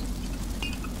 please?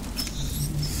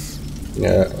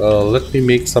 Yeah, let me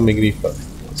make some ignifer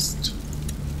first.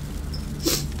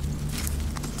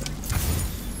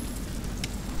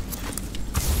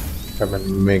 Come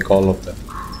and make all of them.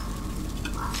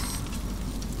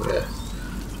 Yeah.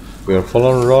 We are full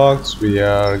on rocks, we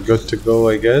are good to go,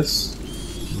 I guess.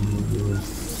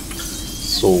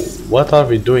 So what are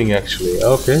we doing actually?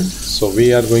 Okay, so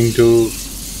we are going to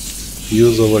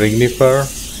use our ignifer,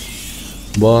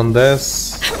 burn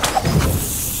this,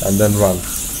 and then run.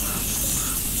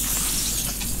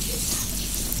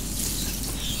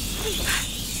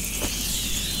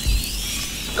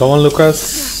 Come on,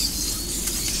 Lucas.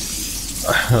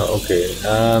 Okay,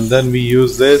 and then we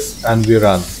use this and we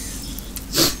run.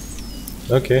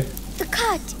 Okay. The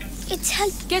cart. It's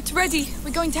helped. Get ready.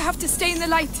 We're going to have to stay in the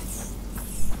light.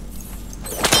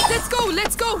 Let's go.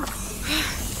 Let's go.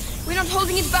 We're not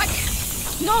holding it back.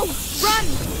 No, run.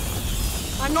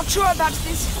 I'm not sure about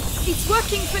this. It's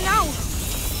working for now.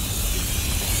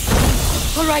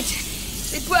 All right.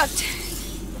 It worked.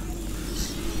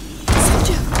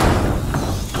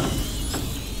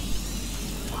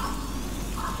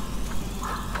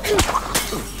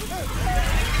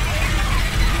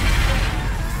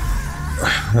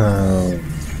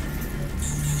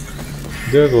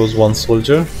 There goes one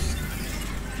soldier.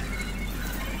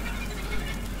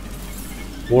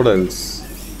 What else?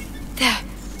 There,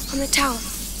 on the tower.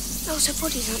 Those are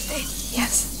bodies, aren't they?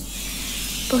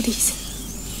 Yes. Bodies.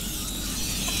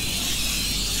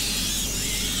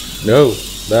 No,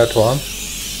 that one.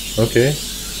 Okay.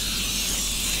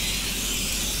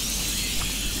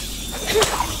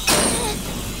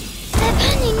 They're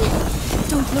burning.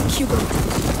 Don't look, Hugo.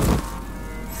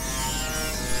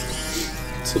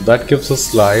 So that gives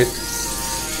us light.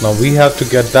 Now we have to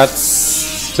get that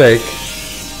stick.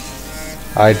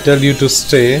 I tell you to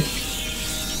stay.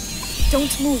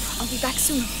 Don't move. I'll be back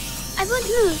soon. I won't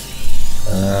move.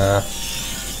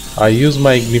 I use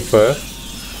my ignifer.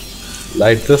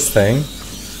 Light this thing.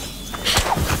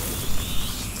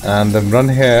 And then run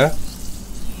here.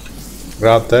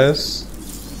 Grab this.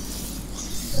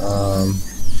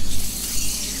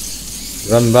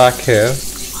 Run back here.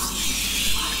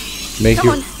 Make Come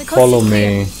you on, the coast follow is clear.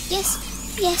 me. Yes,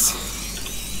 yes.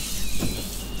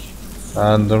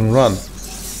 And then run.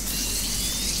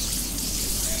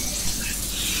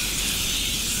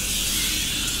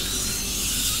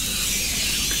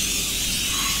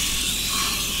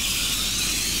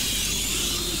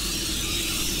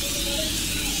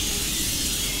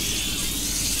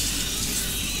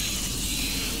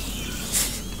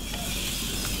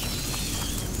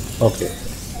 Okay.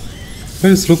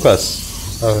 Where is Lucas?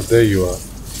 Oh, there you are.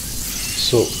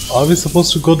 So, are we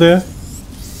supposed to go there?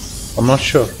 I'm not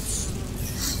sure.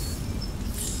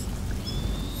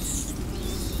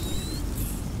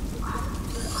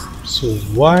 So,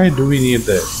 why do we need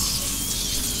this?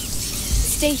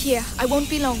 Stay here. I won't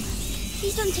be long.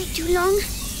 Please don't take too long.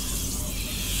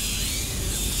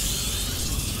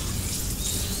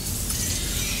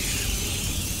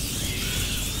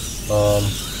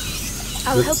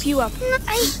 I'll Let's- help you up. No,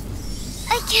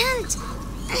 I can't.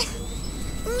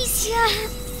 Monsieur,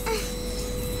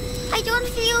 I don't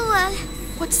feel well.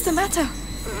 What's the matter?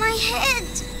 My head.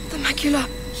 The macula.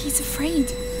 He's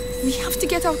afraid. We have to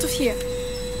get out of here.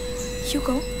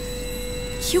 Hugo?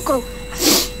 Hugo!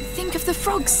 Think of the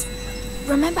frogs.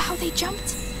 Remember how they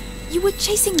jumped? You were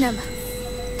chasing them.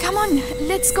 Come on,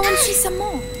 let's go and see some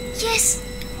more. Yes,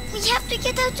 we have to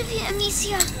get out of here,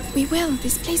 Amicia. We will.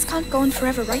 This place can't go on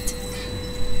forever, right?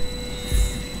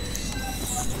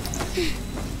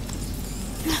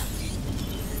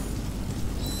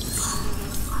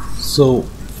 So,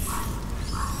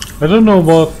 I don't know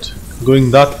about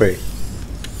going that way.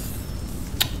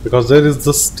 Because there is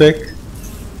the stick.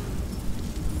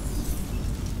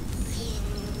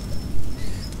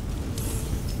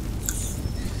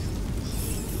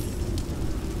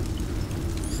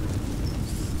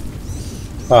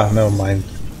 Ah, never mind.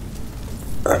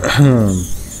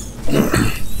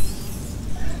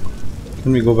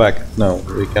 Can we go back? No,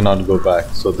 we cannot go back.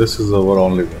 So this is our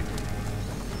only way.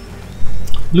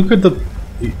 Look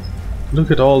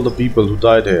at all the people who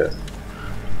died here.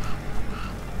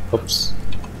 Oops.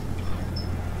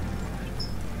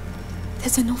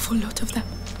 There's an awful lot of them.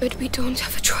 But we don't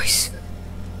have a choice.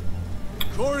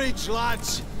 Courage,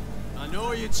 lads. I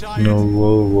know you're tired. No,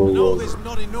 whoa, whoa, I know whoa. there's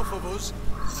not enough of us.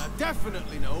 And I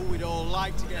definitely know we'd all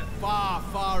like to get far,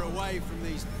 far away from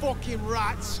these fucking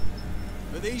rats.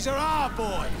 But these are our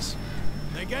boys.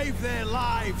 They gave their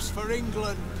lives for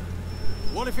England.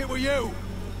 What if it were you?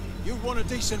 You'd want a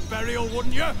decent burial,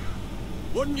 wouldn't you?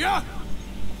 Wouldn't you?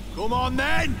 Come on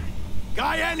then!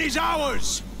 Cayenne is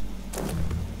ours!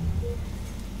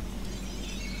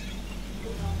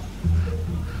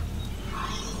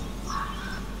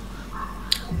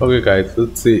 Okay guys,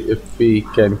 let's see if we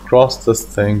can cross this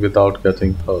thing without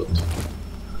getting hurt.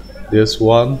 There's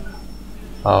one.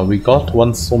 We got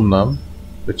one Somnum,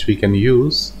 which we can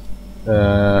use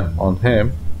on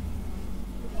him.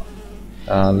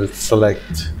 Let's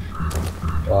select.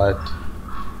 Right.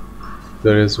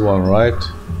 There is one, right?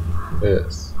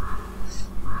 Yes.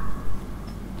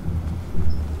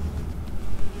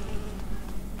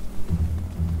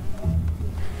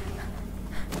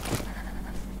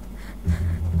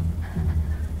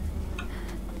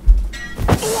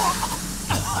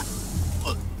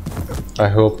 I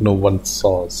hope no one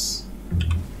saw us.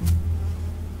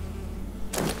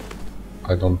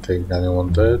 I don't think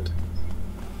anyone did.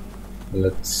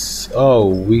 Let's... Oh,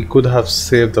 we could have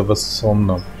saved our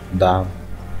Somnum. Damn.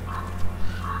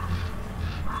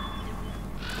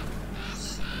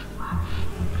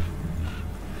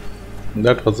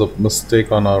 That was a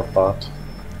mistake on our part.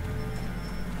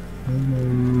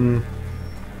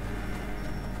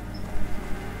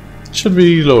 Should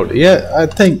we reload? Yeah, I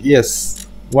think yes.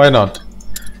 Why not?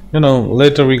 You know,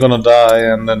 later we're gonna die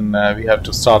and then we have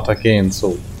to start again,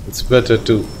 so it's better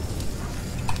to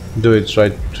do it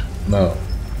right now.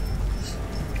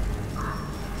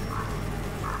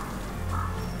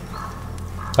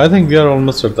 I think we are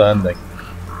almost at the ending.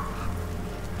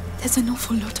 There's an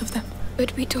awful lot of them.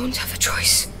 But we don't have a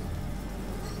choice.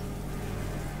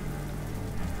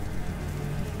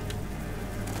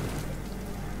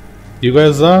 You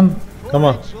guys done? Come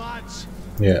on. Lads.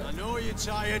 Yeah. I know you're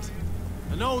tired.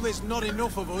 I know there's not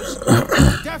enough of us.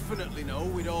 I definitely know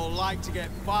we'd all like to get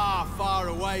far, far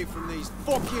away from these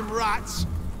fucking rats.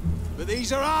 But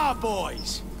these are our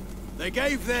boys. They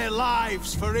gave their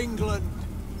lives for England.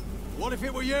 What if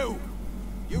it were you?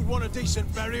 You'd want a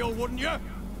decent burial, wouldn't you?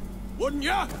 Wouldn't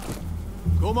you?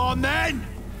 Come on then.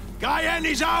 Guyenne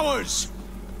is ours.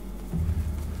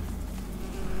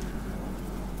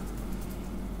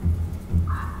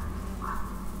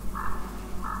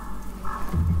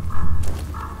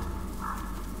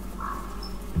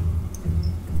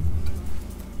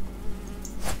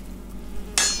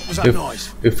 What was that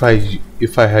noise?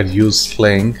 If I had used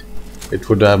sling, it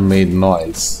would have made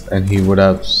noise and he would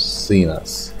have seen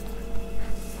us.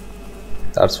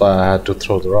 That's why I had to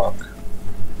throw the rock.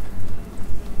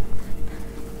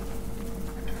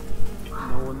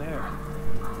 No one there.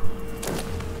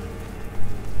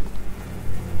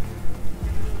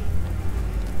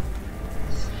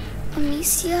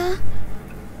 Amicia,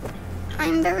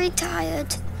 I'm very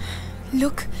tired.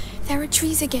 Look, there are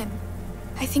trees again.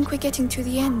 I think we're getting to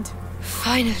the end.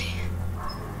 Finally.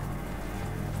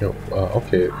 Yo,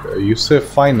 okay, you say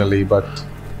finally, but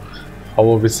how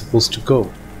are we supposed to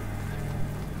go?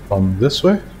 From this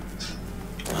way?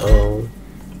 Oh.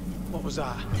 What was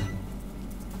that?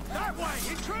 That way,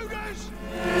 intruders!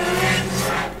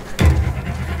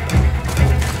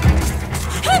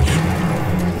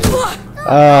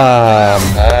 Ah,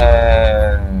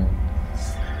 man.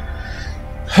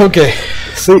 Okay,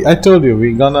 see, I told you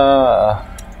we're gonna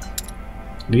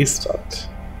restart.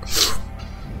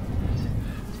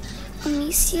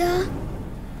 Amicia,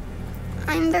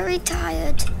 I'm very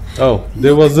tired. Oh,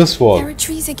 there was this There wall. are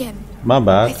trees again. My I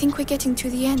bad. think we're getting to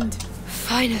the end.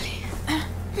 Finally.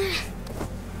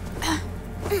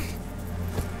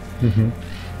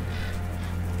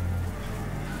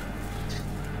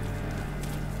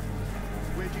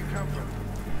 Where'd you come from?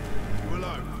 You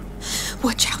alone?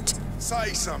 Watch out.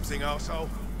 Say something, arsehole.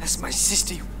 That's my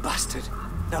sister, you bastard.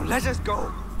 Now let us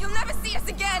go. You'll never see us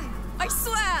again. I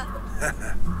swear.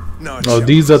 No, Oh,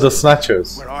 these are the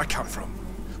snatchers. where I come from.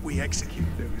 We execute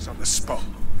looters on the spot.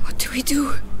 What do we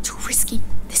do? Too risky.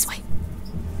 This way.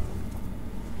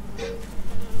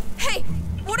 Hey,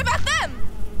 what about them?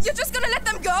 You're just gonna let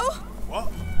them go?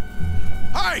 What?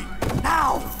 Hey!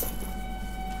 Now!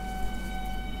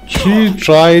 She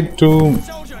tried to.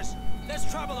 Soldiers, there's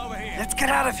trouble over here. Let's get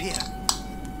out of here.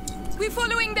 We're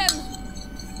following them.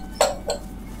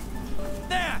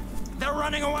 There! They're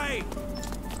running away.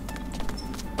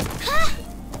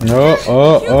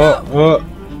 Oh.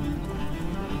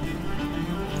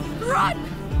 Run!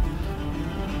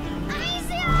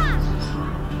 Amicia!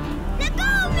 Let go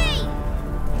of me!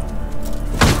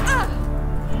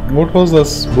 What was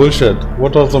this bullshit?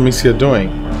 What was Amicia doing?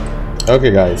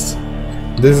 Okay, guys.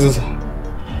 This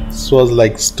was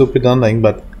like stupid ending,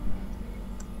 but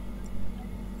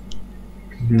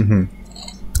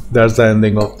that's the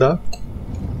ending of the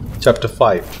chapter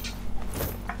 5.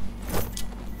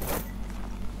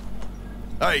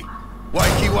 Hey,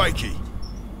 wakey.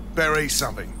 Bury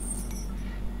something.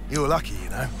 You're lucky, you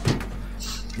know.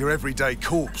 Your everyday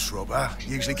corpse robber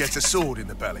usually gets a sword in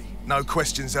the belly, no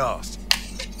questions asked.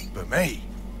 But me,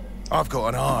 I've got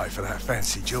an eye for that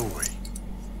fancy jewellery.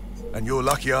 And you're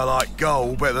lucky I like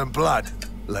gold better than blood,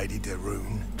 Lady de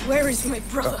Rune. Where is my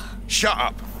brother? Shut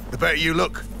up! The better you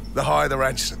look, the higher the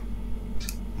ransom.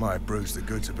 Might have bruised the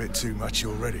goods a bit too much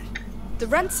already. The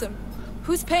ransom?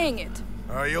 Who's paying it?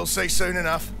 Oh, you'll see soon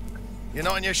enough. You're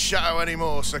not in your shadow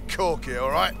anymore, so cork it,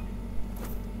 alright?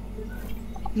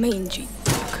 Mangy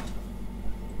dog.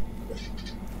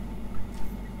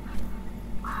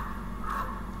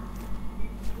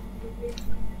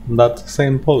 That's the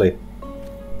same pulley.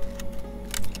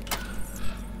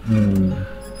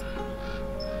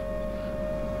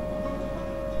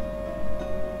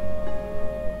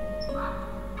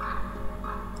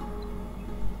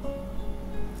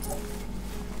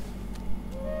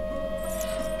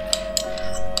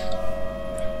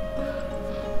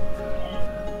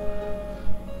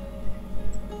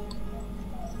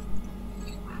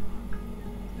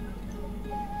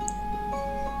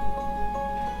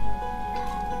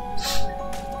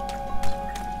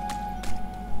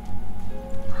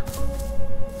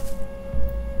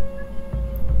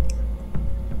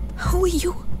 Who are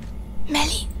you?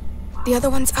 Melly. The other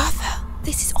one's Arthur.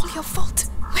 This is all your fault.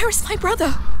 Where is my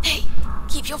brother? Hey,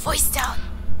 keep your voice down.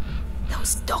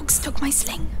 Those dogs took my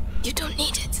sling. You don't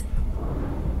need it.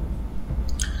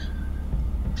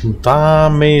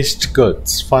 Damaged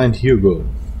goods. Find Hugo.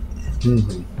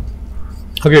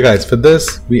 Okay guys, with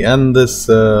this we end this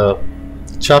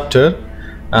chapter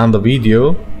and the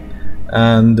video,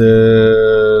 and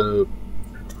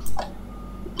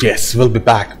yes, we'll be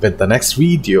back with the next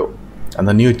video and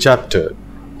the new chapter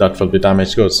that will be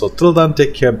damaged goods. So till then,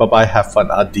 take care, bye bye, have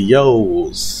fun,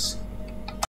 adios.